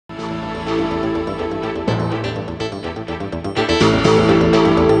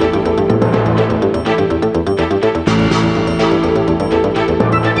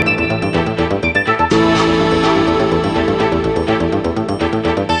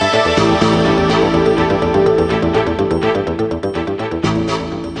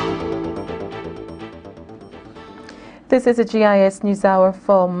This is a GIS News Hour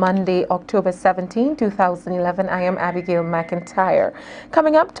for Monday, October 17, 2011. I am Abigail McIntyre.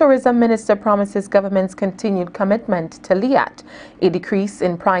 Coming up, Tourism Minister promises government's continued commitment to LIAT, a decrease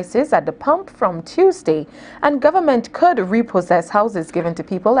in prices at the pump from Tuesday, and government could repossess houses given to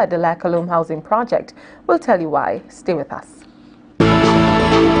people at the Lacaloom housing project. We'll tell you why. Stay with us.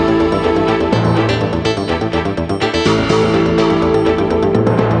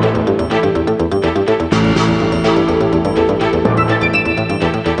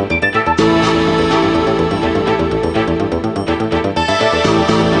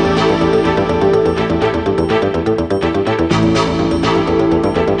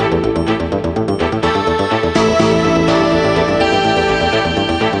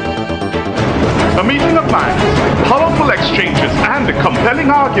 A meeting of minds, powerful exchanges, and compelling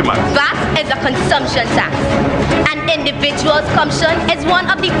arguments. VAT is a consumption tax, and individual's consumption is one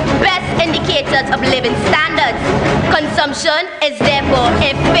of the best indicators of living standards. Consumption is therefore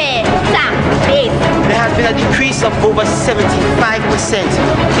a fair tax base. There has been a decrease of over 75%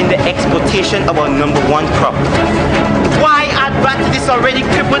 in the exportation of our #1 crop. Why add VAT to this already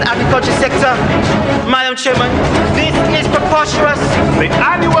crippled agriculture sector? Madam Chairman, this is preposterous. The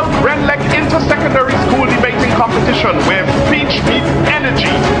annual Renlec Inter-Secondary School Debating Competition, where speech meets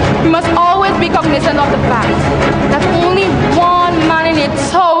energy. We must always be cognizant of the fact that only one man in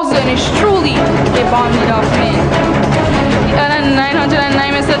 1,000 is truly a born leader of men. The other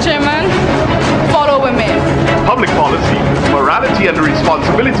 909, Mr. Chairman, follow women. Public policy, morality and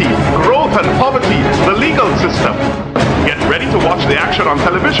responsibility, growth and poverty, the legal system. Get ready to watch the action on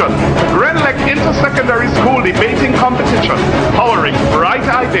television. Renlec Inter-Secondary School Debating Competition, powering bright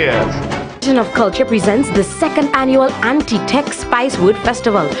ideas. Of Culture presents the second annual Anti-Tech Spice Word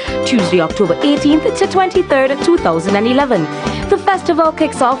Festival, Tuesday, October 18th to 23rd, 2011. The festival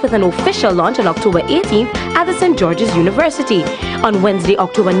kicks off with an official launch on October 18th at the St. George's University. On Wednesday,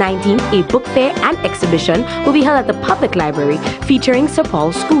 October 19th, a book fair and exhibition will be held at the Public Library featuring Sir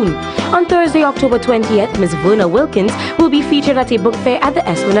Paul Schoon. On Thursday, October 20th, Ms. Verna Wilkins will be featured at a book fair at the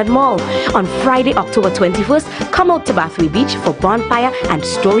Esplanade Mall. On Friday, October 21st, come out to Bathway Beach for bonfire and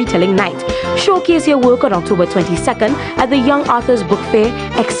storytelling night. Showcase your work on October 22nd at the Young Authors Book Fair,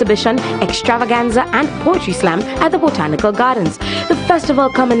 Exhibition, Extravaganza and Poetry Slam at the Botanical Gardens. The festival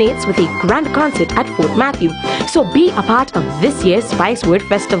culminates with a grand concert at Fort Matthew. So be a part of this year's Spice Word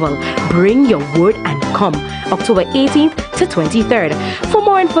Festival. Bring your word and come. October 18th to 23rd. For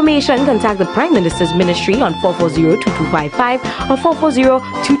more information, contact the Prime Minister's Ministry on 440-2255 or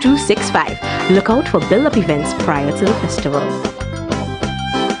 440-2265. Look out for build-up events prior to the festival.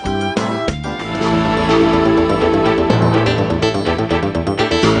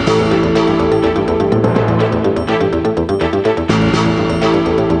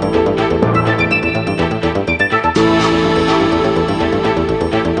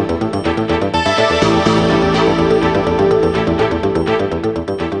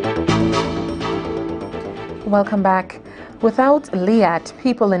 Welcome back. Without LIAT,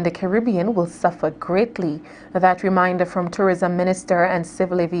 people in the Caribbean will suffer greatly. That reminder from Tourism Minister and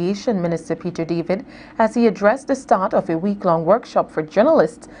Civil Aviation Minister Peter David as he addressed the start of a week-long workshop for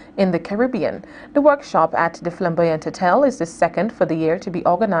journalists in the Caribbean. The workshop at the Flamboyant Hotel is the second for the year to be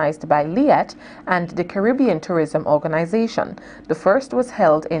organized by LIAT and the Caribbean Tourism Organization. The first was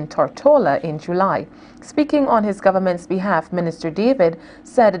held in Tortola in July. Speaking on his government's behalf, Minister David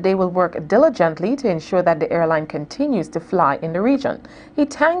said they will work diligently to ensure that the airline continues to fly in the region. He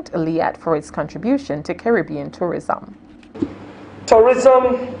thanked LIAT for its contribution to Caribbean tourism.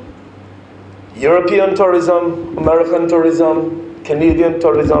 Tourism, European tourism, American tourism, Canadian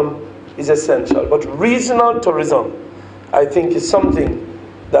tourism is essential. But regional tourism, I think, is something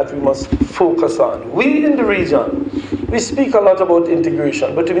that we must focus on. We in the region, we speak a lot about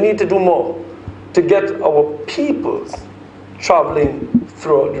integration, but we need to do more to get our peoples traveling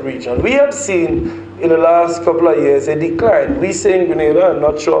throughout the region. We have seen in the last couple of years a decline. We say in Grenada, I'm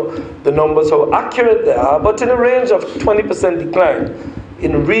not sure the numbers, how accurate they are, but in a range of 20% decline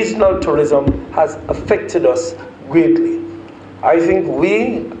in regional tourism has affected us greatly. I think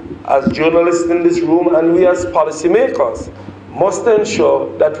we as journalists in this room and we as policymakers must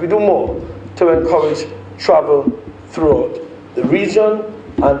ensure that we do more to encourage travel throughout the region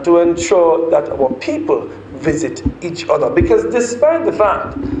and to ensure that our people visit each other. Because despite the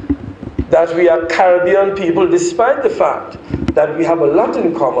fact that we are Caribbean people, despite the fact that we have a lot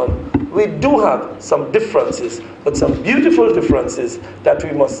in common, we do have some differences, but some beautiful differences that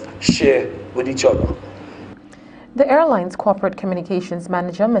we must share with each other. The airline's corporate communications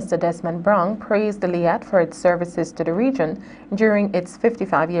manager, Mr. Desmond Brown, praised the LIAT for its services to the region during its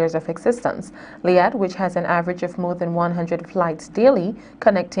 55 years of existence. LIAT, which has an average of more than 100 flights daily,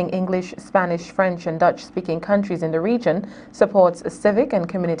 connecting English, Spanish, French, and Dutch-speaking countries in the region, supports civic and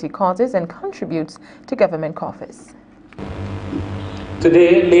community causes and contributes to government coffers.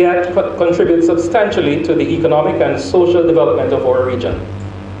 Today, LIAT contributes substantially to the economic and social development of our region,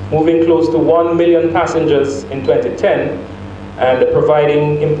 moving close to 1 million passengers in 2010 and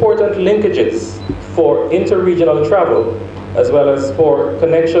providing important linkages for inter-regional travel as well as for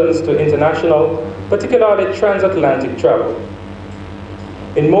connections to international, particularly transatlantic travel.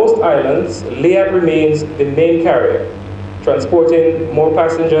 In most islands, LIAT remains the main carrier, transporting more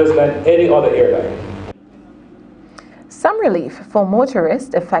passengers than any other airline. Some relief for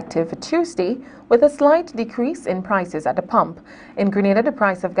motorists effective Tuesday, with a slight decrease in prices at the pump. In Grenada, the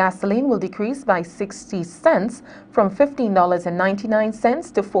price of gasoline will decrease by 60 cents from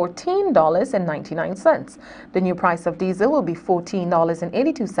 $15.99 to $14.99. The new price of diesel will be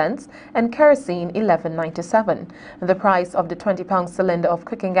 $14.82 and kerosene $11.97. The price of the 20-pound cylinder of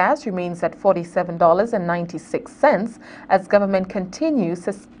cooking gas remains at $47.96 as government continues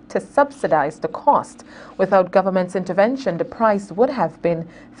to subsidize the cost. Without government's intervention, the price would have been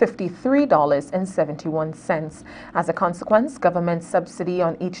 $53.71. As a consequence, government subsidy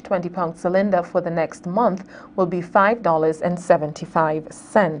on each 20-pound cylinder for the next month will be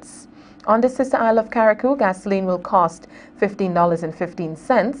 $5.75. On the sister isle of Carriacou, gasoline will cost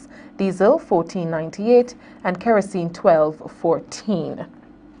 $15.15, diesel $14.98, and kerosene $12.14.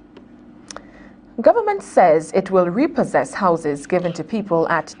 Government says it will repossess houses given to people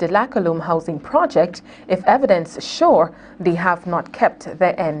at the Lacaloom housing project if evidence shows they have not kept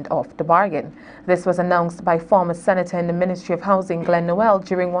their end of the bargain. This was announced by former Senator in the Ministry of Housing Glenn Noel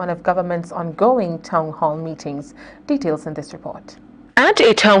during one of government's ongoing town hall meetings. Details in this report. At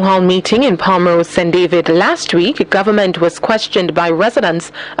a town hall meeting in Palmerose, St. David last week, government was questioned by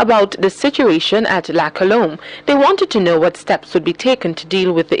residents about the situation at Lacaloom. They wanted to know what steps would be taken to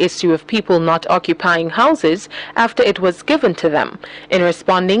deal with the issue of people not occupying houses after it was given to them. In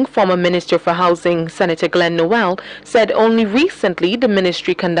responding, former Minister for Housing, Senator Glenn Noel, said only recently the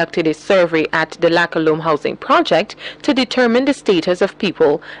ministry conducted a survey at the Lacaloom housing project to determine the status of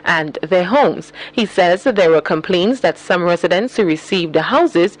people and their homes. He says that there were complaints that some residents who received the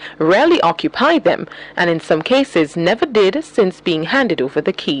houses rarely occupied them, and in some cases never did since being handed over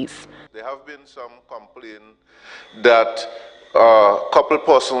the keys. There have been some complaint that couple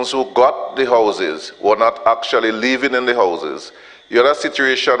persons who got the houses were not actually living in the houses. You had a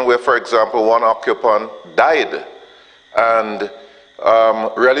situation where, for example, one occupant died and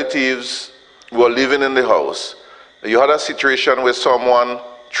relatives were living in the house. You had a situation where someone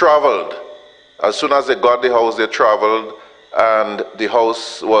traveled. As soon as they got the house, they traveled and the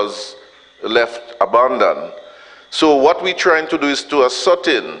house was left abandoned. So what we're trying to do is to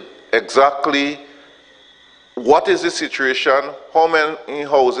ascertain exactly what is the situation, how many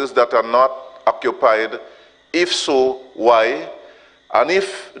houses that are not occupied, if so, why, and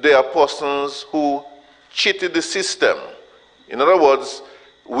if there are persons who cheated the system. In other words,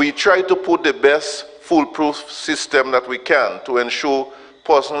 we try to put the best foolproof system that we can to ensure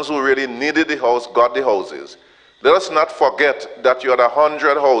persons who really needed the house got the houses. Let us not forget that you had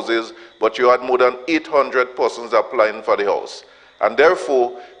 100 houses, but you had more than 800 persons applying for the house. And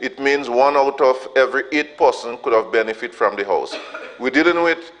therefore, it means 1 out of every 8 persons could have benefited from the house. We're dealing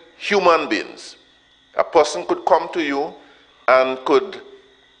with human beings. A person could come to you and could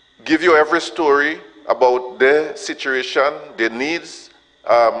give you every story about their situation, their needs.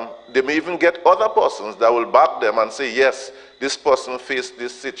 They may even get other persons that will back them and say, yes, this person faced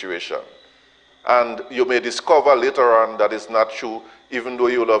this situation. And you may discover later on that it's not true, even though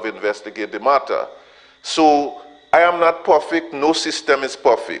you will have investigated the matter. So I am not perfect, no system is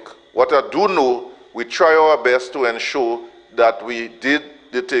perfect. What I do know, we try our best to ensure that we did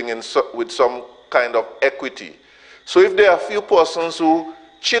the thing with some kind of equity. So if there are a few persons who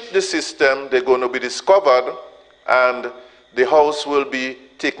cheat the system, they're going to be discovered and the house will be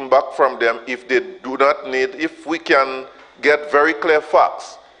taken back from them if they do not need, if we can get very clear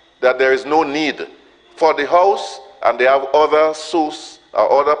facts that there is no need for the house and they have other source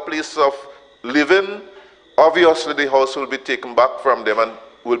or other place of living, obviously the house will be taken back from them and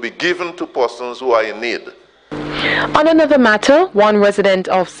will be given to persons who are in need. On another matter, one resident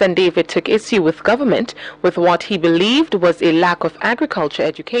of St. David took issue with government with what he believed was a lack of agriculture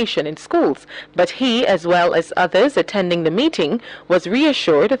education in schools, but he, as well as others attending the meeting, was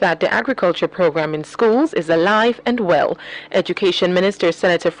reassured that the agriculture program in schools is alive and well. Education Minister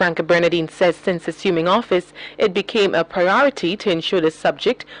Senator Franca Bernardine says since assuming office, it became a priority to ensure the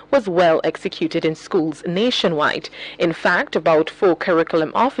subject was well executed in schools nationwide. In fact, about 4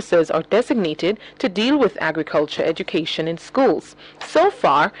 curriculum officers are designated to deal with agriculture education in schools. So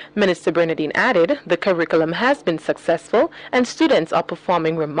far, Minister Bernardine added, the curriculum has been successful and students are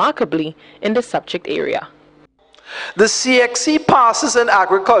performing remarkably in the subject area. The CXC passes in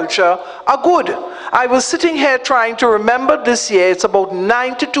agriculture are good. I was sitting here trying to remember this year, it's about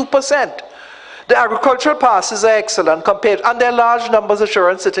 92%. The agricultural passes are excellent compared, and there are large numbers of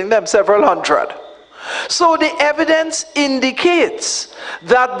children sitting there, several hundred. So the evidence indicates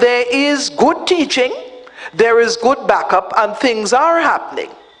that there is good teaching, there is good backup, and things are happening.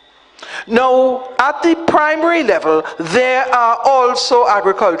 Now, at the primary level, there are also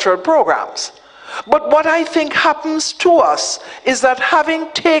agricultural programs. But what I think happens to us is that having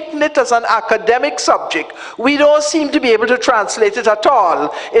taken it as an academic subject, we don't seem to be able to translate it at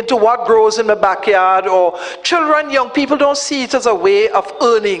all into what grows in the backyard, or children, young people don't see it as a way of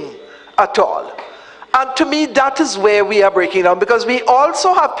earning at all. And to me, that is where we are breaking down, because we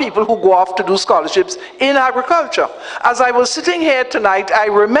also have people who go off to do scholarships in agriculture. As I was sitting here tonight, I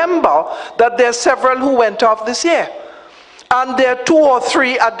remember that there are several who went off this year. And there are 2 or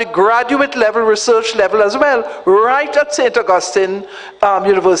 3 at the graduate level, research level as well, right at St. Augustine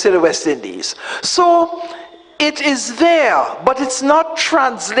University of the West Indies. So it is there, but it's not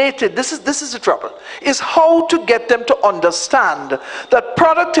translated. This is the trouble, is how to get them to understand that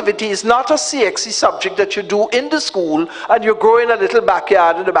productivity is not a CXC subject that you do in the school and you grow in a little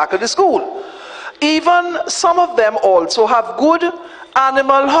backyard in the back of the school. Even some of them also have good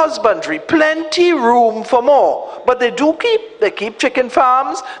animal husbandry, plenty room for more, but they keep chicken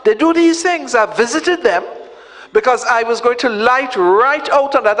farms, they do these things. I've visited them, because I was going to light right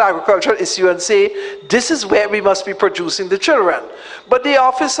out on that agricultural issue and say, this is where we must be producing the children. But the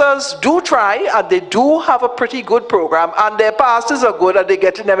officers do try, and they do have a pretty good program, and their passes are good, and they're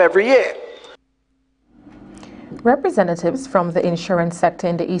getting them every year. Representatives from the insurance sector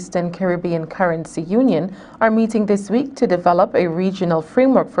in the Eastern Caribbean Currency Union are meeting this week to develop a regional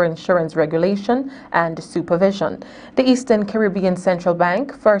framework for insurance regulation and supervision. The Eastern Caribbean Central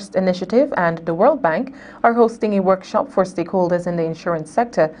Bank, First Initiative, and the World Bank are hosting a workshop for stakeholders in the insurance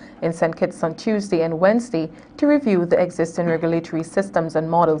sector in St. Kitts on Tuesday and Wednesday to review the existing regulatory systems and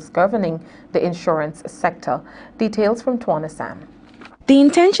models governing the insurance sector. Details from Tuana Sam. The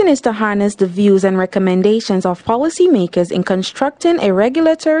intention is to harness the views and recommendations of policymakers in constructing a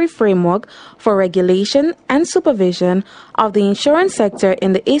regulatory framework for regulation and supervision of the insurance sector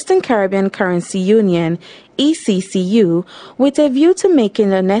in the Eastern Caribbean Currency Union, ECCU, with a view to making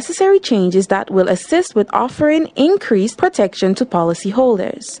the necessary changes that will assist with offering increased protection to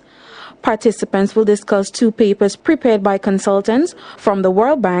policyholders. Participants will discuss 2 papers prepared by consultants from the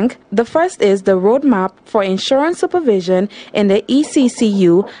World Bank. The first is the Roadmap for Insurance Supervision in the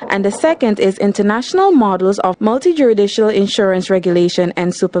ECCU, and the second is International Models of Multi-Jurisdictional Insurance Regulation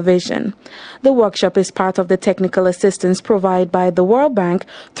and Supervision. The workshop is part of the technical assistance provided by the World Bank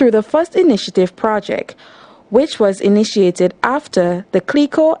through the First Initiative project, which was initiated after the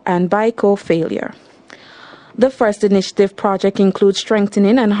CLICO and BICO failure. The First Initiative project includes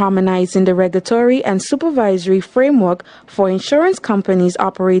strengthening and harmonizing the regulatory and supervisory framework for insurance companies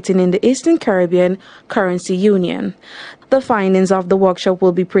operating in the Eastern Caribbean Currency Union. The findings of the workshop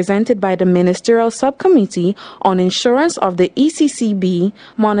will be presented by the Ministerial Subcommittee on Insurance of the ECCB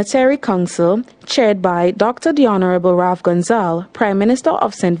Monetary Council, chaired by Dr. the Honorable Ralph Gonzal, Prime Minister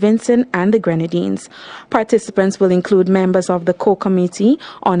of St. Vincent and the Grenadines. Participants will include members of the Co-Committee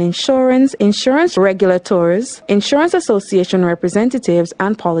on Insurance, insurance regulators, insurance association representatives,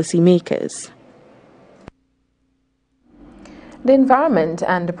 and policymakers. The environment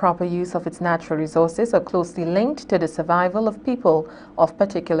and the proper use of its natural resources are closely linked to the survival of people of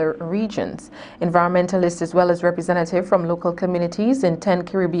particular regions. Environmentalists as well as representatives from local communities in 10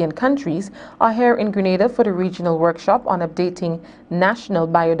 Caribbean countries are here in Grenada for the regional workshop on updating national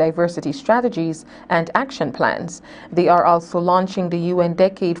biodiversity strategies and action plans. They are also launching the UN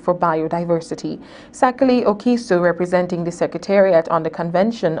Decade for Biodiversity. Sakali Okisu, representing the Secretariat on the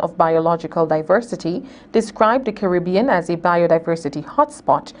Convention of Biological Diversity, described the Caribbean as a biodiversity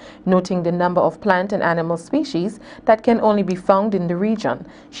hotspot, noting the number of plant and animal species that can only be found in the region.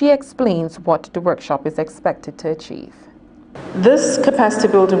 She explains what the workshop is expected to achieve. This capacity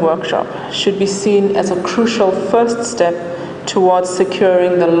building workshop should be seen as a crucial first step towards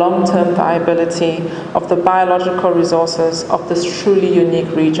securing the long-term viability of the biological resources of this truly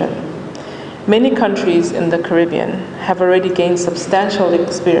unique region. Many countries in the Caribbean have already gained substantial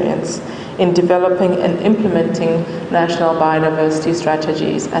experience in developing and implementing national biodiversity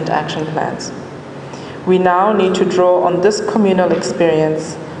strategies and action plans. We now need to draw on this communal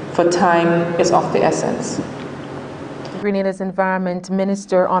experience, for time is of the essence. Grenada's Environment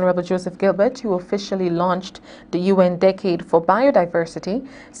Minister, Honorable Joseph Gilbert, who officially launched the UN Decade for Biodiversity,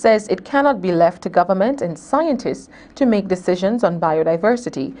 says it cannot be left to government and scientists to make decisions on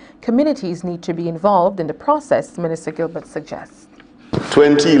biodiversity. Communities need to be involved in the process, Minister Gilbert suggests.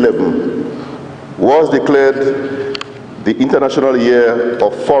 2011 was declared the International Year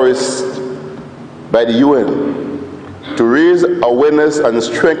of Forests by the UN to raise awareness and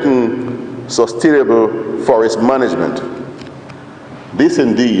strengthen sustainable forest management. This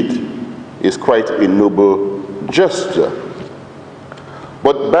indeed is quite a noble gesture.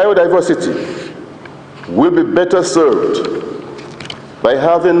 But biodiversity will be better served by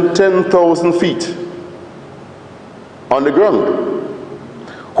having 10,000 feet on the ground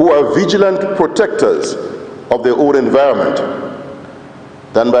who are vigilant protectors of their own environment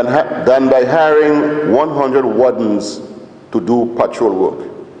than by hiring 100 wardens to do patrol work.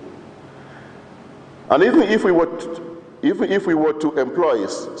 And even if we were to employ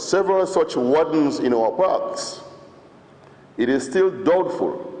several such wardens in our parks, it is still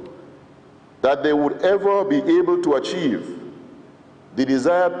doubtful that they would ever be able to achieve the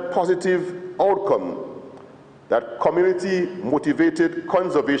desired positive outcome that community-motivated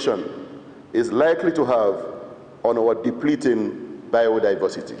conservation is likely to have on our depleting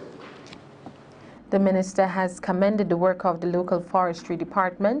biodiversity. The minister has commended the work of the local forestry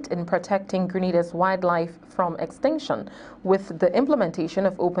department in protecting Grenada's wildlife from extinction with the implementation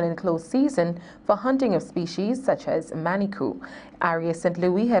of open and closed season for hunting of species such as manicou. Aria St.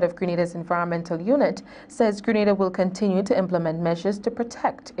 Louis, head of Grenada's environmental unit, says Grenada will continue to implement measures to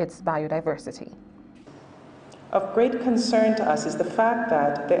protect its biodiversity. Of great concern to us is the fact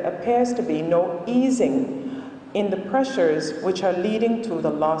that there appears to be no easing in the pressures which are leading to the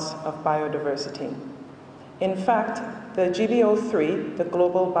loss of biodiversity. In fact, the GBO3, the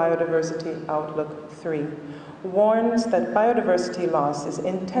Global Biodiversity Outlook 3, warns that biodiversity loss is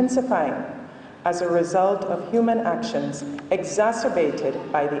intensifying as a result of human actions exacerbated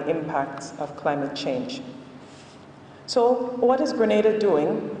by the impacts of climate change. So what is Grenada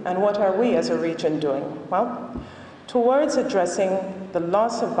doing, and what are we as a region doing? Well, towards addressing the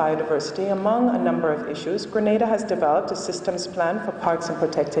loss of biodiversity, among a number of issues, Grenada has developed a systems plan for parks and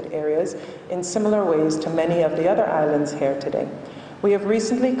protected areas in similar ways to many of the other islands here today. We have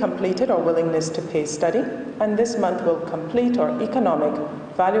recently completed our willingness to pay study, and this month we'll complete our economic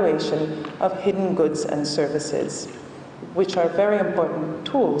valuation of hidden goods and services, which are very important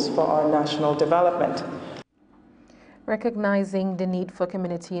tools for our national development. Recognizing the need for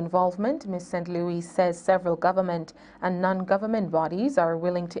community involvement, Ms. St. Louis says several government and non-government bodies are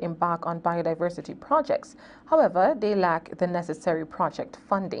willing to embark on biodiversity projects. However, they lack the necessary project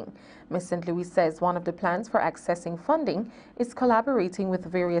funding. Ms. St. Louis says one of the plans for accessing funding is collaborating with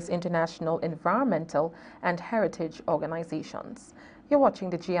various international environmental and heritage organizations. You're watching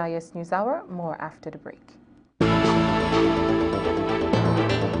the GIS News Hour. More after the break.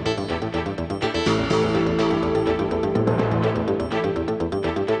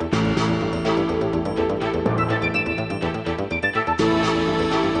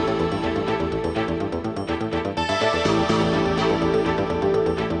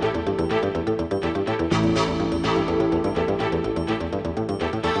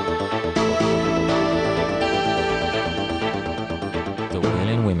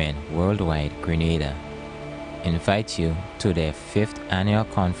 Worldwide Grenada invite you to their 5th annual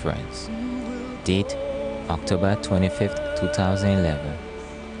conference. Date October 25th, 2011.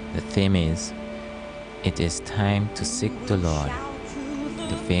 The theme is It is Time to Seek the Lord.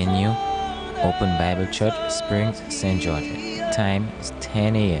 The venue Open Bible Church, Springs, St. George. Time is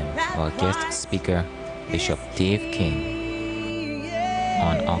 10 a.m. Our guest speaker Bishop Dave King.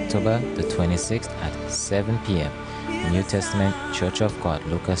 On October the 26th at 7 p.m. New Testament Church of God,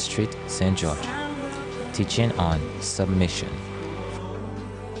 Lucas Street, St. George. Teaching on submission.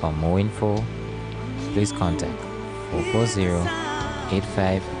 For more info, please contact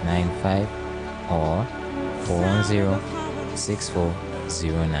 440-8595 or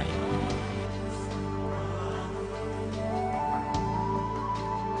 410-6409.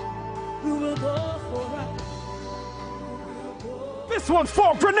 This one month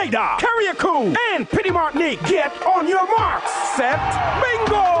for Grenada, Carriacou, and Petite Martinique. Get on your marks. Set.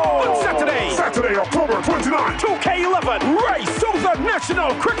 Bingo! On Saturday, October 29, 2K11. Race to the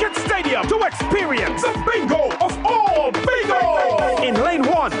National Cricket Stadium to experience the bingo of all bingo. In lane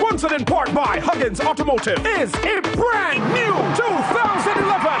 1, sponsored in part by Huggins Automotive, is a brand new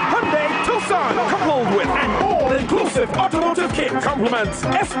 2011 Hyundai Tucson, coupled with an all-inclusive automotive kit. Compliments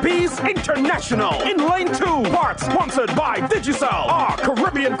SP's International. In lane 2, parts sponsored by Digicel, are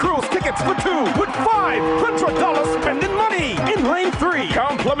Caribbean cruise tickets for 2 with $500 spending money. In lane 3,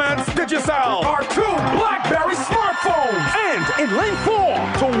 compliments Digicel, are 2 BlackBerry smartphones. And in lane 4,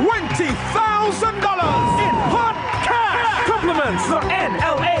 $20,000 in hot cash. Compliments the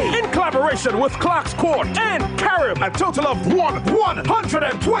NLA in collaboration with Clark's Court and Carib. A total of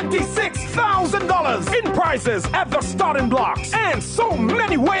 $126,000 in prizes at the starting blocks. And so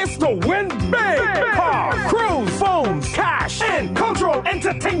many ways to win big. Car, cruise, phones, cash, and cultural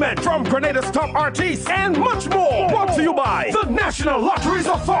entertainment from Grenada's top artists and much more. Brought to you by the National Lotteries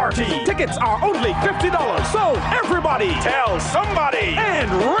Authority. Tickets are only $50. So everybody tell somebody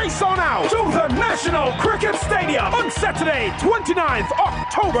and race on out to the National Cricket Stadium on Saturday, 29th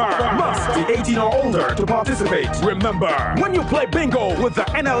October. Must be 18 or older to participate. Remember, when you play bingo with the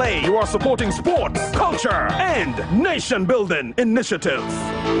NLA, you are supporting sports, culture, and nation-building initiatives.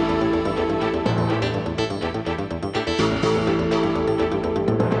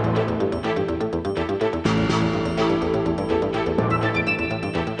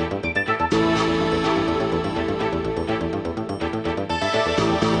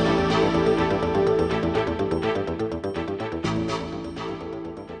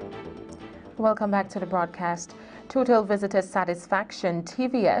 Welcome back to the broadcast. Total Visitor Satisfaction,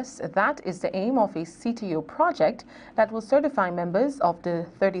 TVS, that is the aim of a CTO project that will certify members of the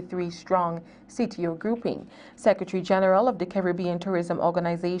 33-strong CTO grouping. Secretary General of the Caribbean Tourism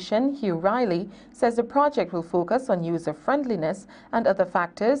Organization, Hugh Riley, says the project will focus on user-friendliness and other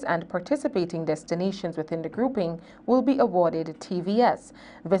factors, and participating destinations within the grouping will be awarded TVS.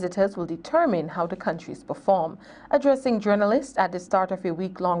 Visitors will determine how the countries perform. Addressing journalists at the start of a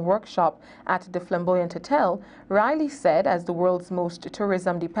week-long workshop at the Flamboyant Hotel, Riley said, as the world's most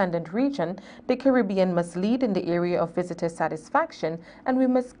tourism-dependent region, the Caribbean must lead in the area of visitor satisfaction, and we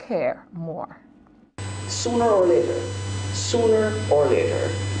must care more. Sooner or later,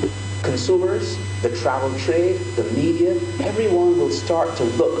 consumers, the travel trade, the media, everyone will start to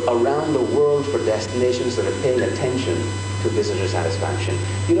look around the world for destinations that are paying attention to visitor satisfaction.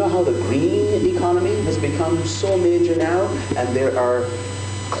 You know how the green economy has become so major now, and there are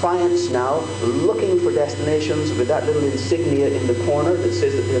clients now looking for destinations with that little insignia in the corner that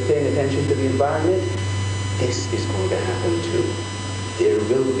says that they're paying attention to the environment? This is going to happen too. There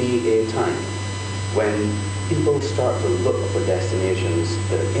will be a time when people start to look for destinations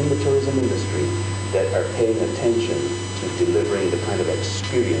that are in the tourism industry that are paying attention to delivering the kind of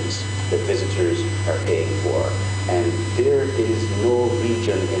experience that visitors are paying for. And there is no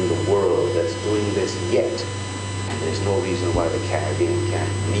region in the world that's doing this yet. And there's no reason why the Caribbean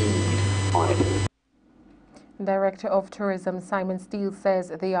can't lead on it. Director of Tourism Simon Steele says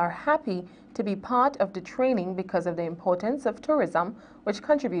they are happy to be part of the training because of the importance of tourism, which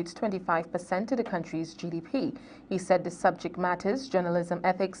contributes 25% to the country's GDP. He said the subject matters, journalism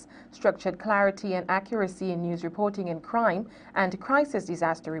ethics, structured clarity and accuracy in news reporting and crime, and crisis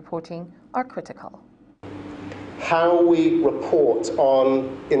disaster reporting are critical. How we report on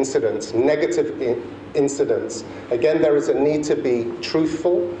incidents, negative incidents. Again, there is a need to be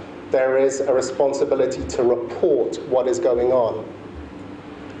truthful. There is a responsibility to report what is going on.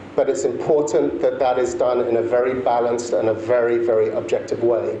 But it's important that that is done in a very balanced and a very, very objective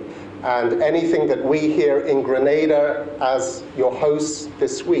way. And anything that we here in Grenada, as your hosts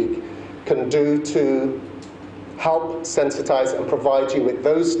this week, can do to help sensitize and provide you with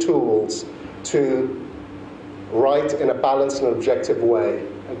those tools to write in a balanced and objective way,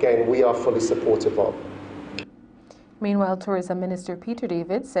 again, we are fully supportive of. Meanwhile, Tourism Minister Peter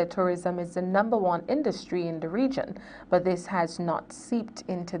David said tourism is the #1 industry in the region, but this has not seeped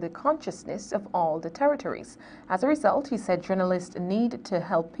into the consciousness of all the territories. As a result, he said journalists need to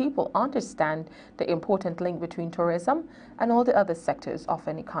help people understand the important link between tourism and all the other sectors of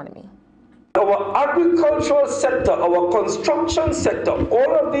an economy. Our agricultural sector, our construction sector,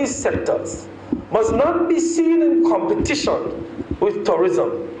 all of these sectors must not be seen in competition with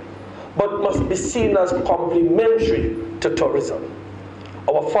tourism, but must be seen as complementary to tourism.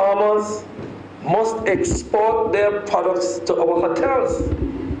 Our farmers must export their products to our hotels.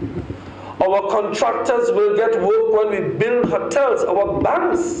 Our contractors will get work when we build hotels. Our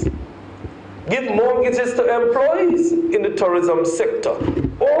banks give mortgages to employees in the tourism sector.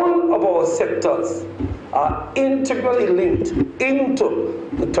 All of our sectors are integrally linked into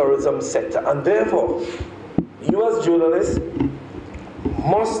the tourism sector, and therefore, you as journalists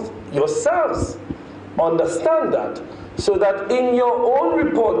must yourselves understand that, so that in your own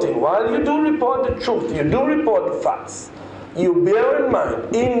reporting, while you do report the truth, you do report the facts, you bear in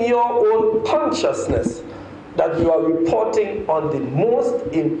mind in your own consciousness that you are reporting on the most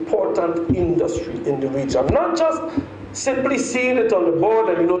important industry in the region. Not just simply seeing it on the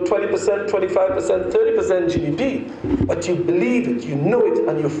board and 20%, 25%, 30% GDP, but you believe it, you know it,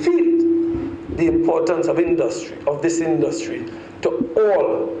 and you feel it, the importance of industry, of this industry, to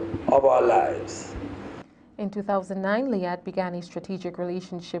all of our lives. In 2009, LIAT began a strategic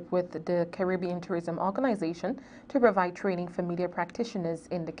relationship with the Caribbean Tourism Organization to provide training for media practitioners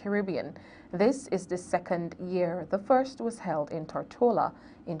in the Caribbean. This is the second year. The first was held in Tortola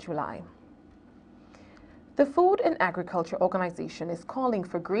in July. The Food and Agriculture Organization is calling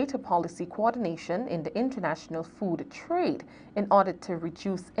for greater policy coordination in the international food trade in order to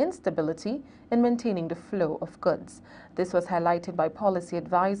reduce instability in maintaining the flow of goods. This was highlighted by policy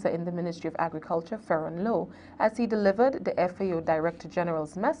advisor in the Ministry of Agriculture, Ferron Lowe, as he delivered the FAO Director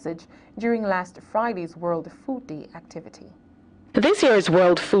General's message during last Friday's World Food Day activity. This year's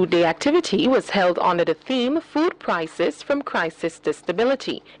World Food Day activity was held under the theme Food Prices from Crisis to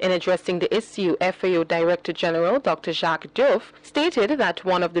Stability. In addressing the issue, FAO Director General Dr. Jacques Diouf stated that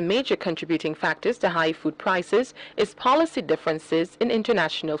one of the major contributing factors to high food prices is policy differences in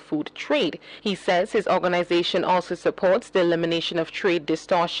international food trade. He says his organization also supports the elimination of trade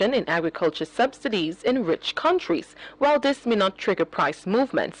distortion in agriculture subsidies in rich countries. While this may not trigger price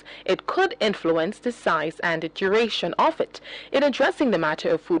movements, it could influence the size and the duration of it. In addressing the matter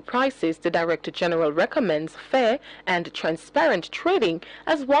of food prices, the Director General recommends fair and transparent trading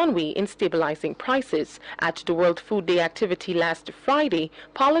as one way in stabilizing prices. At the World Food Day activity last Friday,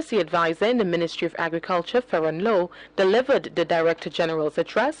 policy advisor in the Ministry of Agriculture, Ferron Lowe, delivered the Director General's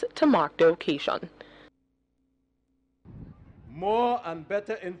address to mark the occasion. More and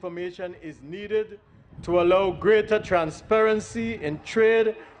better information is needed to allow greater transparency in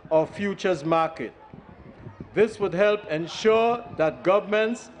trade or futures market. This would help ensure that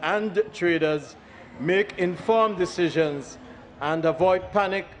governments and traders make informed decisions and avoid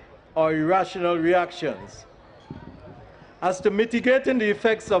panic or irrational reactions. As to mitigating the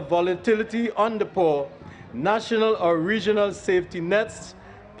effects of volatility on the poor, national or regional safety nets,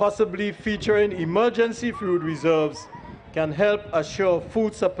 possibly featuring emergency food reserves, can help assure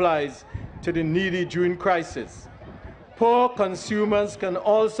food supplies to the needy during crisis. Poor consumers can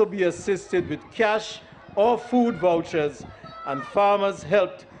also be assisted with cash or food vouchers, and farmers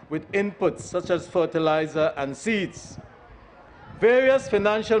helped with inputs such as fertilizer and seeds. Various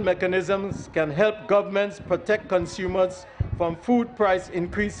financial mechanisms can help governments protect consumers from food price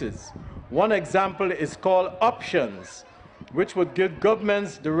increases. One example is called options, which would give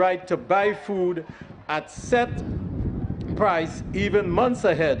governments the right to buy food at set price even months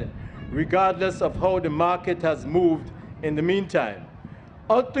ahead, regardless of how the market has moved in the meantime.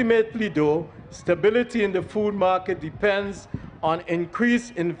 Ultimately, though, stability in the food market depends on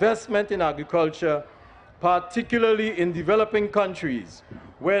increased investment in agriculture, particularly in developing countries,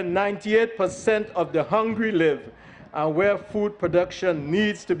 where 98% of the hungry live and where food production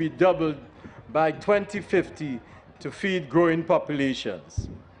needs to be doubled by 2050 to feed growing populations.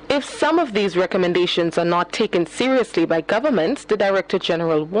 If some of these recommendations are not taken seriously by governments, the Director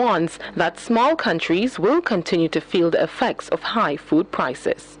General warns that small countries will continue to feel the effects of high food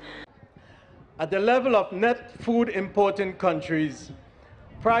prices. At the level of net food importing countries,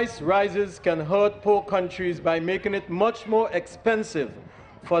 price rises can hurt poor countries by making it much more expensive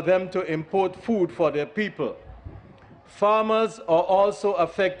for them to import food for their people. Farmers are also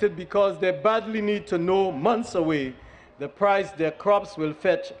affected because they badly need to know months away the price their crops will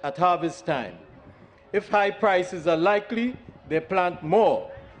fetch at harvest time. If high prices are likely, they plant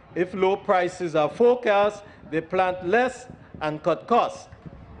more. If low prices are forecast, they plant less and cut costs.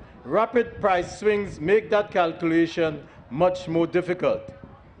 Rapid price swings make that calculation much more difficult.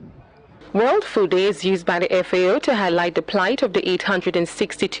 World Food Day is used by the FAO to highlight the plight of the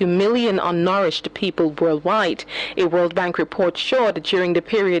 862 million unnourished people worldwide. A World Bank report showed that during the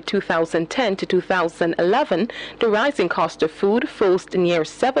period 2010 to 2011, the rising cost of food forced near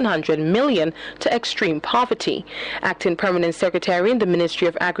 700 million to extreme poverty. Acting Permanent Secretary in the Ministry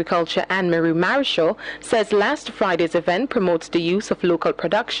of Agriculture, Anne-Marie Marichal, says last Friday's event promotes the use of local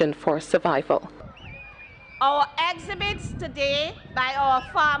production for survival. Our exhibits today by our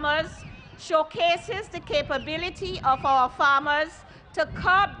farmers showcases the capability of our farmers to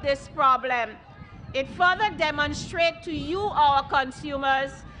curb this problem. It further demonstrates to you, our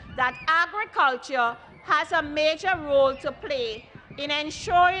consumers, that agriculture has a major role to play in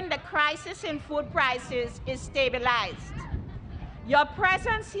ensuring the crisis in food prices is stabilized. Your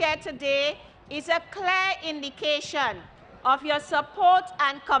presence here today is a clear indication of your support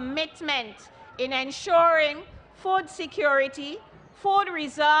and commitment in ensuring food security, food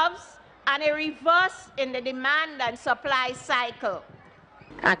reserves, and a reverse in the demand and supply cycle.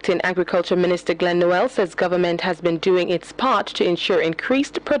 Acting Agriculture Minister Glenn Noel says government has been doing its part to ensure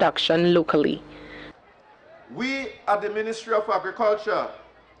increased production locally. We at the Ministry of Agriculture,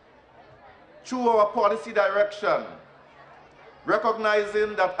 through our policy direction,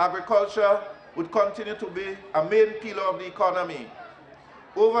 recognizing that agriculture would continue to be a main pillar of the economy,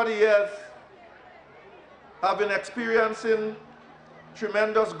 over the years have been experiencing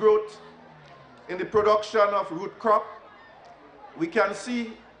tremendous growth in the production of root crop. We can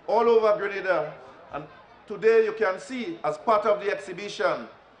see all over Grenada, and today you can see as part of the exhibition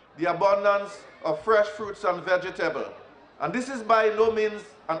the abundance of fresh fruits and vegetables. And this is by no means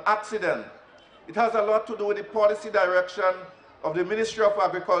an accident. It has a lot to do with the policy direction of the Ministry of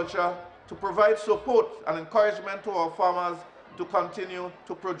Agriculture to provide support and encouragement to our farmers to continue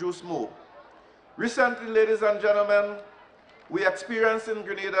to produce more. Recently, ladies and gentlemen, we experienced in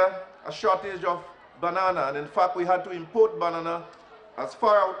Grenada a shortage of banana, and in fact we had to import banana as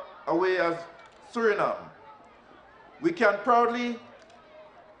far away as Suriname. We can proudly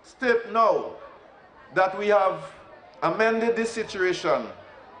state now that we have amended this situation,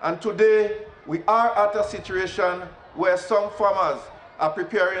 and today we are at a situation where some farmers are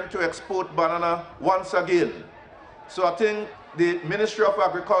preparing to export banana once again. So I think the Ministry of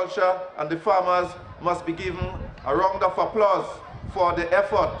Agriculture and the farmers must be given a round of applause for the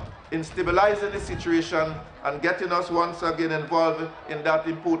effort in stabilizing the situation and getting us once again involved in that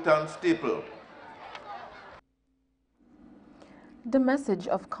important staple. The message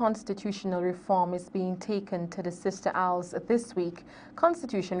of constitutional reform is being taken to the Sister Isles this week.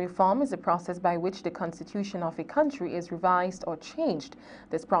 Constitution reform is a process by which the constitution of a country is revised or changed.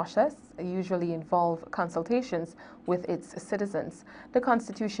 This process usually involves consultations with its citizens. The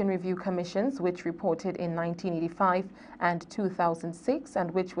Constitution Review Commissions, which reported in 1985 and 2006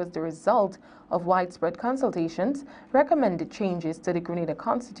 and which was the result of widespread consultations, recommended changes to the Grenada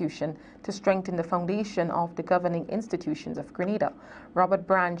Constitution to strengthen the foundation of the governing institutions of Grenada. Robert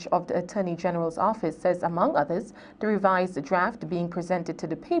Branch of the Attorney General's Office says, among others, the revised draft being presented to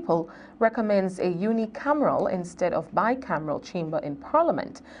the people recommends a unicameral instead of bicameral chamber in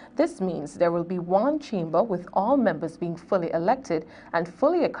Parliament. This means there will be one chamber with all members being fully elected and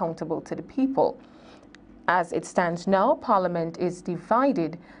fully accountable to the people. As it stands now, Parliament is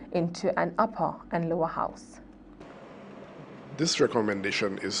divided into an upper and lower house. This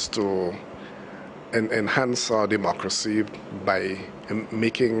recommendation is to enhance our democracy by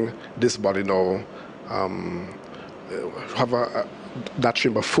making this body now have that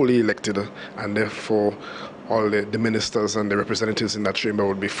chamber fully elected, and therefore all the ministers and the representatives in that chamber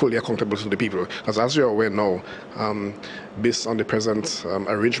would be fully accountable to the people. Because as you're aware now, based on the present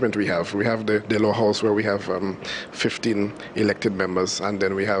arrangement we have the lower house where we have 15 elected members, and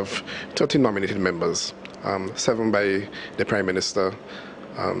then we have 13 nominated members, 7 by the Prime Minister,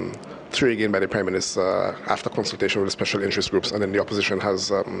 3 again by the Prime Minister after consultation with the special interest groups, and then the opposition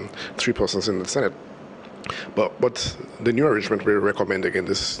has 3 persons in the Senate. But the new arrangement we recommend, again,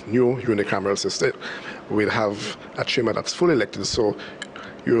 this new unicameral system, will have a chamber that's fully elected. So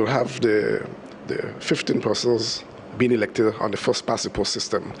you'll have the 15 persons being elected on the first past the post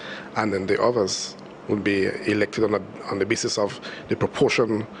system, and then the others will be elected on the basis of the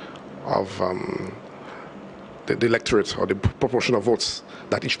proportion of the electorate, or the proportion of votes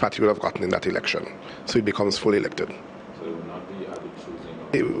that each party would have gotten in that election. So it becomes fully elected. So it will not be at the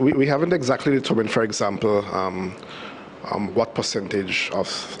choosing? We haven't exactly determined, for example, what percentage of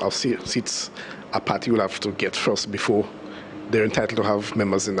seats a party will have to get first before they're entitled to have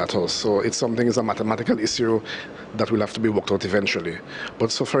members in that house. So it's a mathematical issue that will have to be worked out eventually.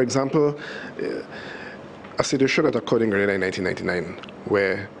 But so, for example, a situation that occurred in Grenada in 1999,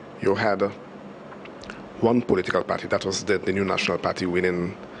 where you had one political party, that was the New National Party,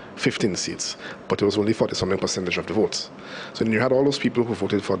 winning 15 seats, but it was only 40-something percentage of the votes. So then you had all those people who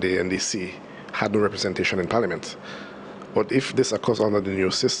voted for the NDC had no representation in Parliament. But if this occurs under the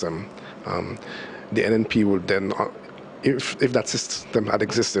new system, the NNP would then, if that system had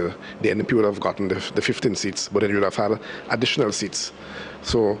existed, the NNP would have gotten the 15 seats, but then you would have had additional seats.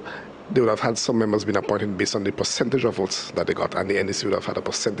 So they would have had some members being appointed based on the percentage of votes that they got, and the NDC would have had a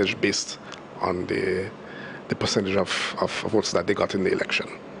percentage based on the the percentage of votes that they got in the election.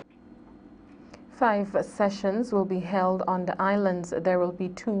 5 sessions will be held on the islands. There will be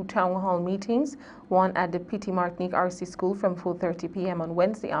 2 town hall meetings, one at the P.T. Martinique RC School from 4:30 p.m. on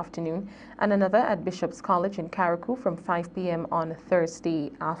Wednesday afternoon, and another at Bishop's College in Carriacou from 5 p.m. on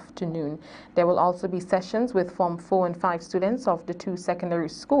Thursday afternoon. There will also be sessions with Form 4 and 5 students of the 2 secondary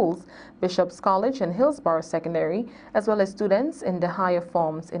schools, Bishop's College and Hillsborough Secondary, as well as students in the higher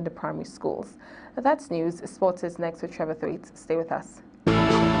forms in the primary schools. That's news. Sports is next with Trevor Thwaites. Stay with us.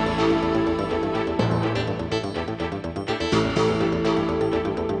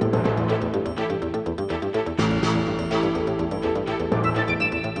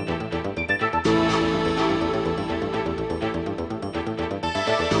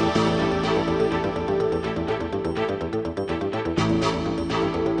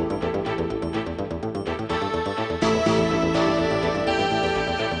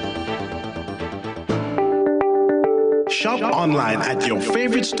 Shop online at your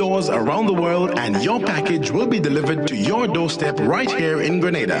favorite stores around the world and your package will be delivered to your doorstep right here in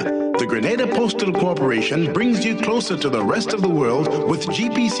Grenada. The Grenada Postal Corporation brings you closer to the rest of the world with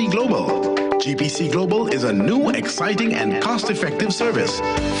GPC Global. GPC Global is a new, exciting, and cost-effective service.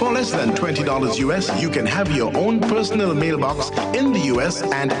 For less than $20 US, you can have your own personal mailbox in the US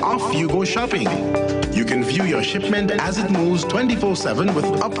and off you go shopping. You can view your shipment as it moves 24/7 with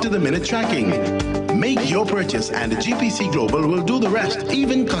up-to-the-minute tracking. Make your purchase and GPC Global will do the rest,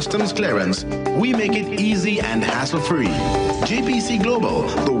 even customs clearance. We make it easy and hassle-free. GPC Global,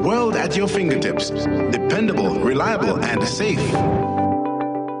 the world at your fingertips. Dependable, reliable, and safe.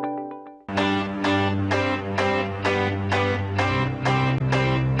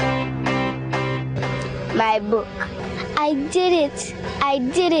 My book. I did it. I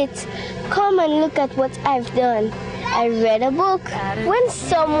did it. Come and look at what I've done. I read a book when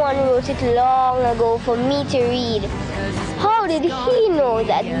someone wrote it long ago for me to read. How did he know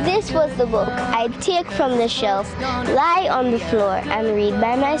that this was the book I'd take from the shelf, lie on the floor, and read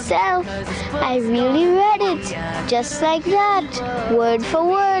by myself? I really read it, just like that, word for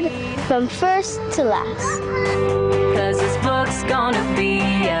word, from first to last. 'Cause this book's gonna be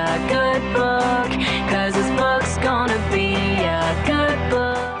a good book. 'Cause this book's gonna be a good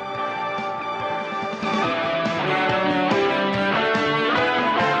book.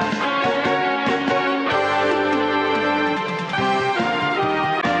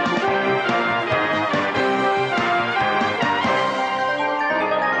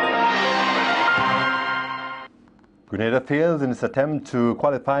 Grenada fails in its attempt to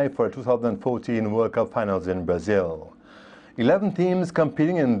qualify for the 2014 World Cup Finals in Brazil. 11 teams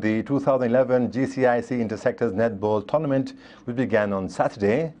competing in the 2011 GCIC Intersectors Netball Tournament, which began on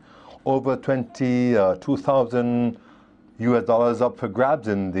Saturday. Over $22,000 US up for grabs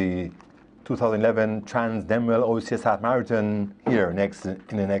in the 2011 Trans-Demerel OCS Half Marathon here in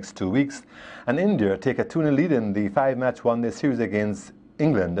the next 2 weeks. And India take a 2-0 lead in the 5-match one-day series against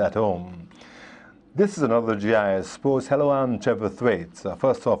England at home. This is another GIS Sports. Hello, I'm Trevor Thwaites.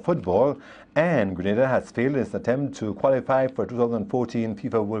 First off, football, and Grenada has failed in its attempt to qualify for 2014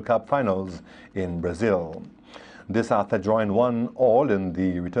 FIFA World Cup Finals in Brazil. This after drawing 1-1 in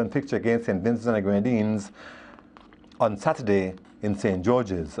the return fixture against St. Vincent and the Grenadines on Saturday in St.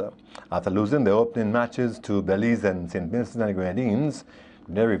 George's. After losing their opening matches to Belize and St. Vincent and the Grenadines,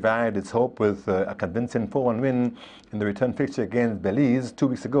 Grenada revived its hope with a convincing 4-1 win in the return fixture against Belize 2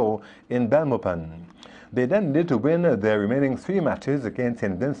 weeks ago in Belmopan. They then needed to win their remaining 3 matches against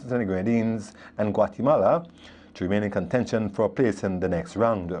St. Vincent and the Grenadines and Guatemala to remain in contention for a place in the next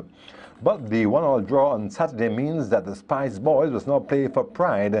round. But the 1-1 draw on Saturday means that the Spice Boys must now play for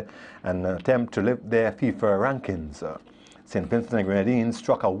pride and attempt to lift their FIFA rankings. St. Vincent and the Grenadines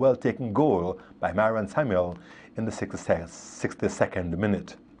struck a well-taken goal by Myron Samuel in the 62nd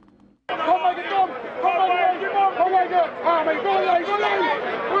minute.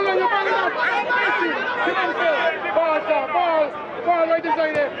 Ball right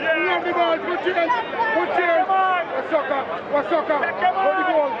inside there. Love the ball. Good chance. Good chance. What's soccer? Go the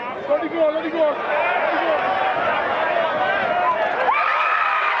goal. Go the goal. Go the goal.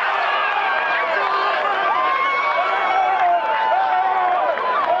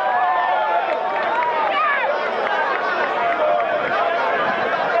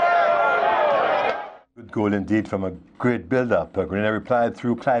 Good goal indeed from a great build-up. Grenada replied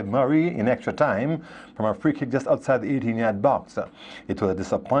through Clive Murray in extra time from a free kick just outside the 18-yard box. It was a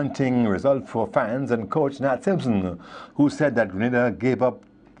disappointing result for fans and coach Nat Simpson, who said that Grenada gave up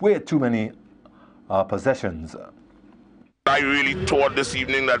way too many possessions. I really thought this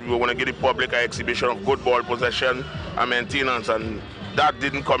evening that we were going to give the public an exhibition of good ball possession and maintenance, and that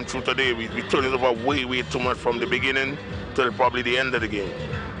didn't come true today. We turned it over way too much from the beginning till probably the end of the game.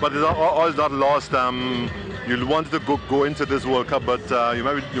 But all is not lost. You wanted to go into this World Cup, but you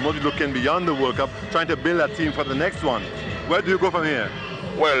might be looking beyond the World Cup, trying to build a team for the next one. Where do you go from here?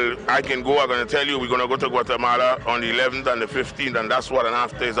 Well, I can go. I'm going to tell you, we're going to go to Guatemala on the 11th and the 15th, and that's what. And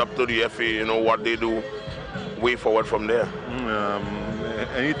after is up to the FA, you know, what they do. Way forward from there.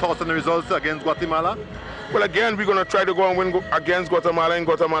 Any thoughts on the results against Guatemala? Well, again, we're going to try to go and win against Guatemala in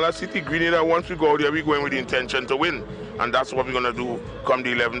Guatemala City. Grenada, once we go there, we're going with the intention to win. And that's what we're going to do come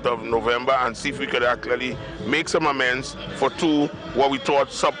the 11th of November and see if we could actually make some amends for two, what we thought,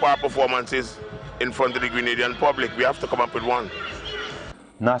 subpar performances in front of the Grenadian public. We have to come up with one.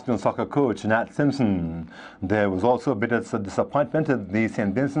 National soccer coach Nat Simpson. There was also a bit of disappointment at the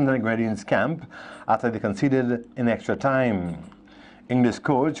St. Vincent and Grenadines camp after they conceded in extra time. English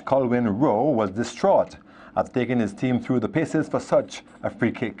coach Colwyn Rowe was distraught after taking his team through the paces for such a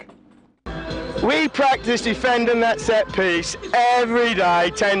free kick. We practice defending that set piece every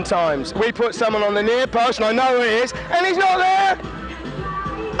day 10 times. We put someone on the near post, and I know who he is, and he's not there!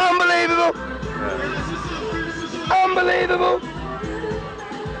 Unbelievable! Unbelievable!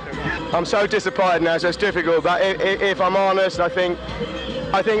 I'm so disappointed now, so it's difficult, but if I'm honest, I think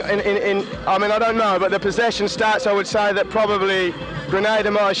I mean, I don't know, but the possession stats, I would say that probably Grenada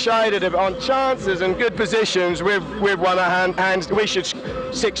might have shaded it on chances and good positions. We've won our hands. We should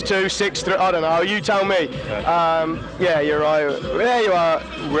 6-2, 6-3. I don't know. You tell me. Yeah, you're right. There you are.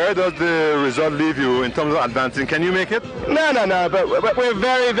 Where does the result leave you in terms of advancing? Can you make it? No. But we're a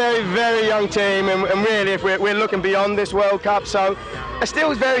very young team, and really, if we're looking beyond this World Cup, so I still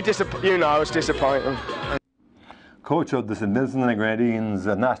was very disappointed. You know, it's disappointing. Coach of the St. Vincent and Grenadines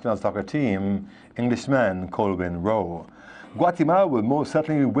national soccer team, Englishman Colwyn Rowe. Guatemala will most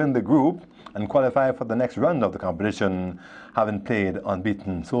certainly win the group and qualify for the next round of the competition, having played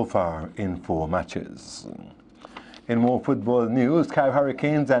unbeaten so far in 4 matches. In more football news, Carib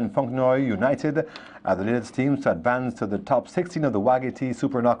Hurricanes and Fontenoy United are the latest teams to advance to the top 16 of the WAGT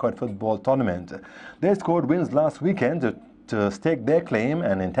Super Knockout Football Tournament. They scored wins last weekend to stake their claim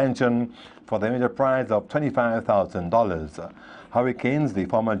and intention for the major prize of $25,000. Hurricanes, the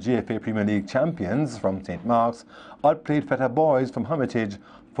former GFA Premier League champions from St. Mark's, outplayed Feta Boys from Hermitage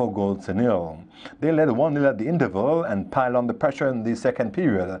 4 goals to 0. They led 1-0 at the interval and piled on the pressure in the second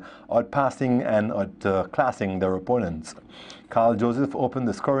period, outpassing and outclassing their opponents. Carl Joseph opened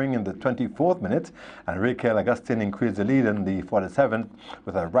the scoring in the 24th minute, and Raquel Agustin increased the lead in the 47th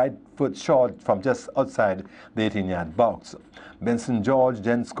with a right foot shot from just outside the 18-yard box. Benson George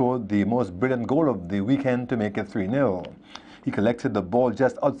then scored the most brilliant goal of the weekend to make it 3-0. He collected the ball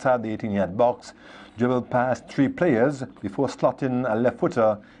just outside the 18-yard box, dribbled past 3 players before slotting a left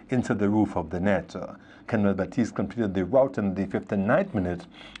footer into the roof of the net. Kendall Baptiste completed the route in the 59th minute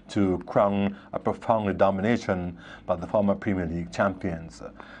to crown a profound domination by the former Premier League champions.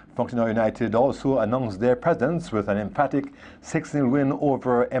 Fontenoy United also announced their presence with an emphatic 6-0 win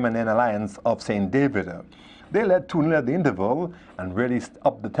over M&N Alliance of St. David. They led 2-0 at the interval and really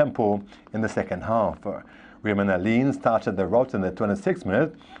upped the tempo in the second half. Raymond Aline started the rout in the 26th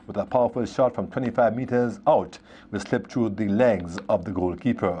minute with a powerful shot from 25 meters out, which slipped through the legs of the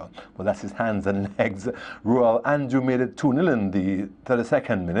goalkeeper. Well, that's his hands and legs. Royal Andrew made it 2-0 in the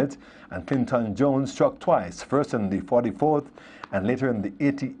 32nd minute, and Clinton Jones struck twice, first in the 44th and later in the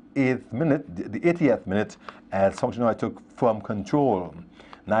 80th minute, as Fontenoy took firm control.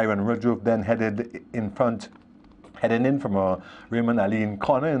 Nyron Rudroof then headed in from a Raymond Aline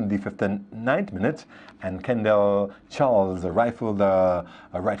corner in the 59th minute, and Kendall Charles rifled a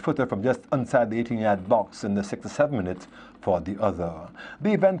right footer from just inside the 18-yard box in the 67th minute for the other.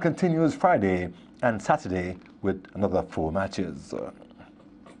 The event continues Friday and Saturday with another 4 matches.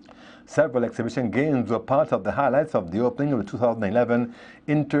 Several exhibition games were part of the highlights of the opening of the 2011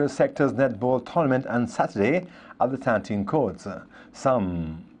 Inter-Sectors Netball Tournament on Saturday at the Tantine Courts.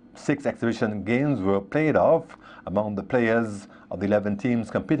 Some 6 exhibition games were played off among the players of the 11 teams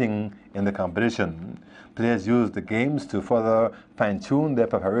competing in the competition. Players used the games to further fine-tune their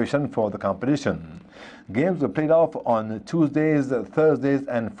preparation for the competition. Games were played off on Tuesdays, Thursdays,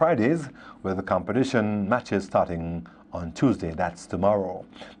 and Fridays, with the competition matches starting on Tuesday, that's tomorrow.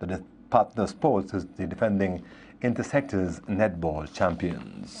 The partner sports is the defending Intersectors Netball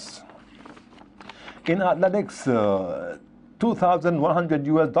champions. In athletics,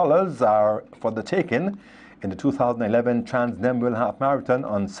 $2,100 are for the taking in the 2011 Trans Nemwell Half Marathon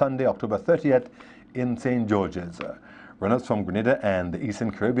on Sunday, October 30th in St. George's. Runners from Grenada and the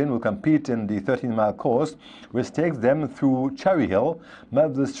Eastern Caribbean will compete in the 13-mile course, which takes them through Cherry Hill,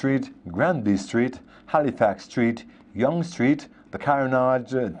 Melville Street, Granby Street, Halifax Street, Young Street, the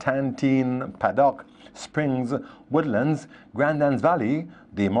Carenage, Tantine, Paddock, Springs, Woodlands, Grandans Valley,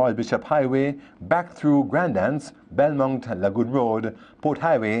 the Morris Bishop Highway, back through Grandans, Belmont, Lagoon Road, Port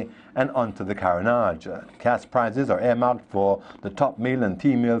Highway, and onto the Carenage. Cash prizes are earmarked for the top male and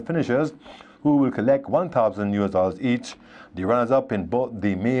female finishers, who will collect $1,000 each. The runners-up in both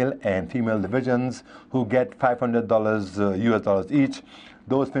the male and female divisions, who get $500 each.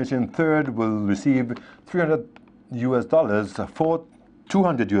 Those finishing third will receive $300, fourth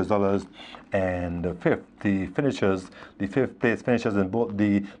 $200, and fifth, the fifth place finishers in both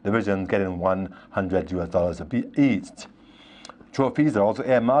the divisions getting $100 each. Trophies are also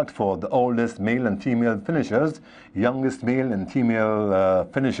earmarked for the oldest male and female finishers, youngest male and female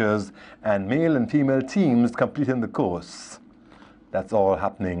finishers, and male and female teams completing the course. That's all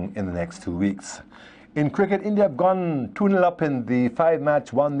happening in the next 2 weeks. In cricket, India have gone 2-0 up in the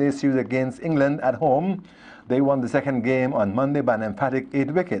 5-match one-day series against England at home. They won the second game on Monday by an emphatic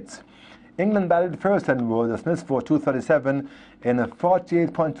 8 wickets. England batted first and were dismissed for 237 in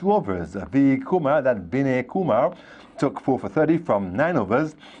 48.2 overs. Vinay Kumar, took 4 for 30 from 9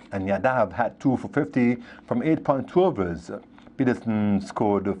 overs, and Yadav had 2 for 50 from 8.2 overs. Peterson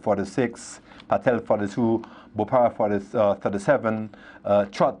scored 46, Patel 42, Bopara 37,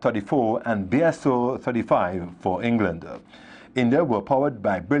 Trott 34, and Bieso 35 for England. India were powered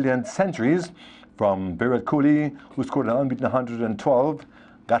by brilliant centuries from Virat Kohli, who scored an unbeaten 112,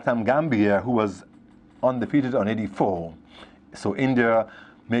 Gautam Gambhir, who was undefeated on 84. So India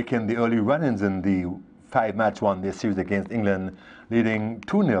making the early run-ins in the 5-match one-day series against England, leading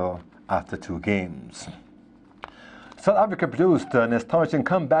 2-0 after 2 games. South Africa produced an astonishing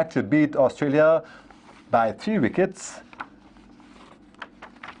comeback to beat Australia by 3 wickets.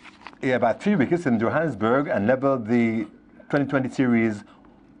 By 3 wickets in Johannesburg and leveled the 2020 series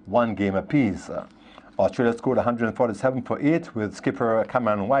 1 game apiece. Australia scored 147 for 8, with skipper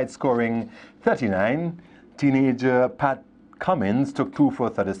Cameron White scoring 39. Teenager Pat Cummins took 2 for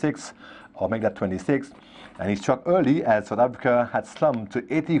 36, or make that 26, and he struck early as South Africa had slumped to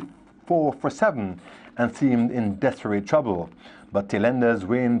 84 for 7 and seemed in desperate trouble. But tailenders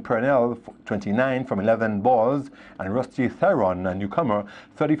Wayne Purnell, 29 from 11 balls, and Rusty Theron, a newcomer,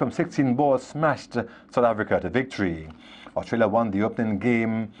 30 from 16 balls, smashed South Africa to victory. Australia won the opening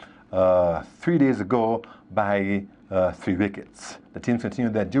game 3 days ago by 3 wickets. The teams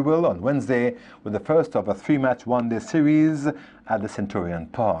continued their duel on Wednesday with the first of a 3-match one-day series at the Centurion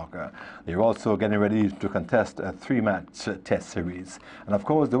Park. They're also getting ready to contest a 3-match test series. And of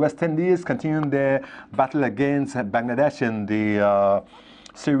course, the West Indies continuing their battle against Bangladesh in the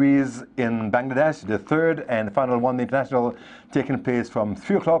series in Bangladesh, the third and final one-day international taking place from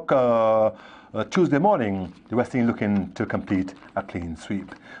 3 o'clock Tuesday morning. The West Indies looking to complete a clean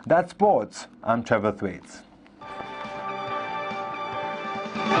sweep. That's sports. I'm Trevor Thwaites.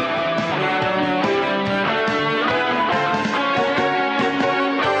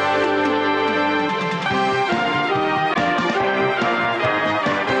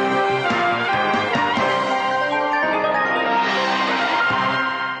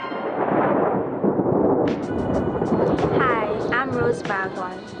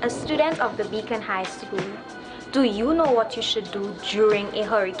 A student of the Beacon High School. Do you know what you should do during a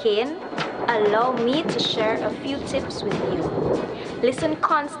hurricane? Allow me to share a few tips with you. Listen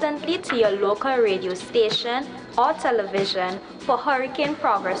constantly to your local radio station or television for hurricane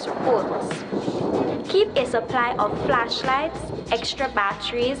progress reports. Keep a supply of flashlights, extra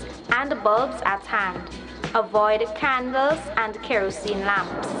batteries, and bulbs at hand. Avoid candles and kerosene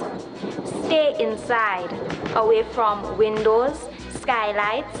lamps. Stay inside, away from windows,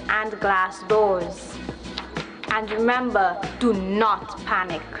 skylights, and glass doors. And remember, do not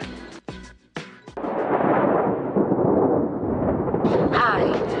panic. Hi,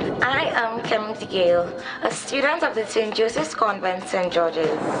 I am Clementi Gale, a student of the St. Joseph's Convent, St. George's.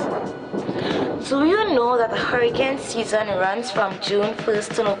 Do you know that the hurricane season runs from June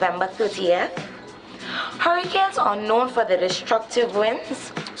 1st to November 30th? Hurricanes are known for the destructive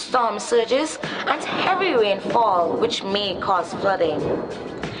winds, storm surges, and heavy rainfall, which may cause flooding.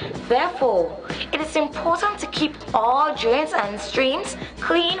 Therefore, it is important to keep all drains and streams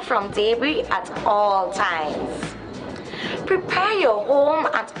clean from debris at all times. Prepare your home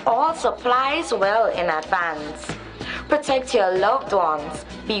and all supplies well in advance. Protect your loved ones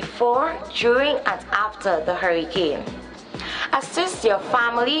before, during, and after the hurricane. Assist your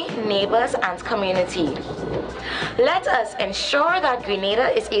family, neighbors, and community. Let us ensure that Grenada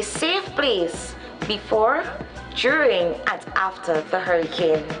is a safe place before, during, and after the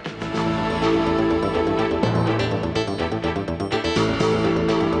hurricane.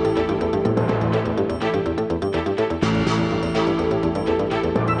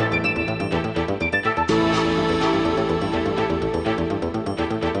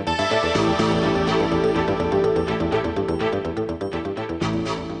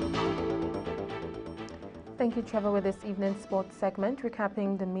 Thank you, Trevor, with this evening's sports segment,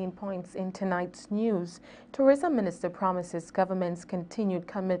 recapping the main points in tonight's news. Tourism Minister promises government's continued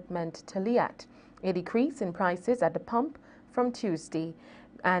commitment to LIAT, a decrease in prices at the pump from Tuesday,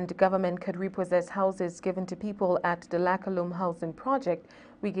 and government could repossess houses given to people at the Lacaloom housing project.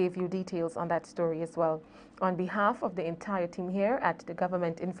 We gave you details on that story as well. On behalf of the entire team here at the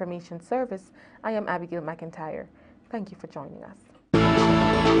Government Information Service, I am Abigail McIntyre. Thank you for joining us.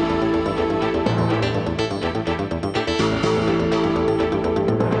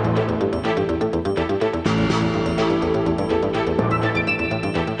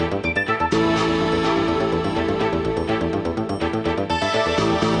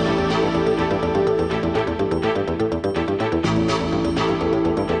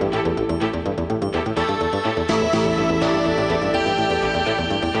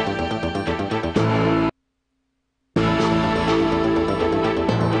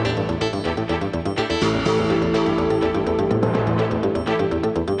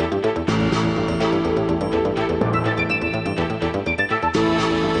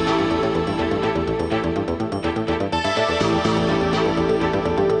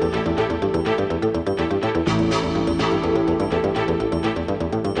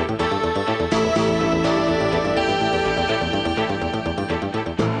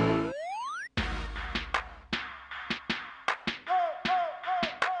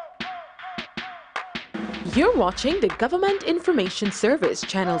 You're watching the Government Information Service,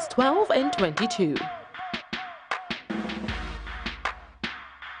 channels 12 and 22.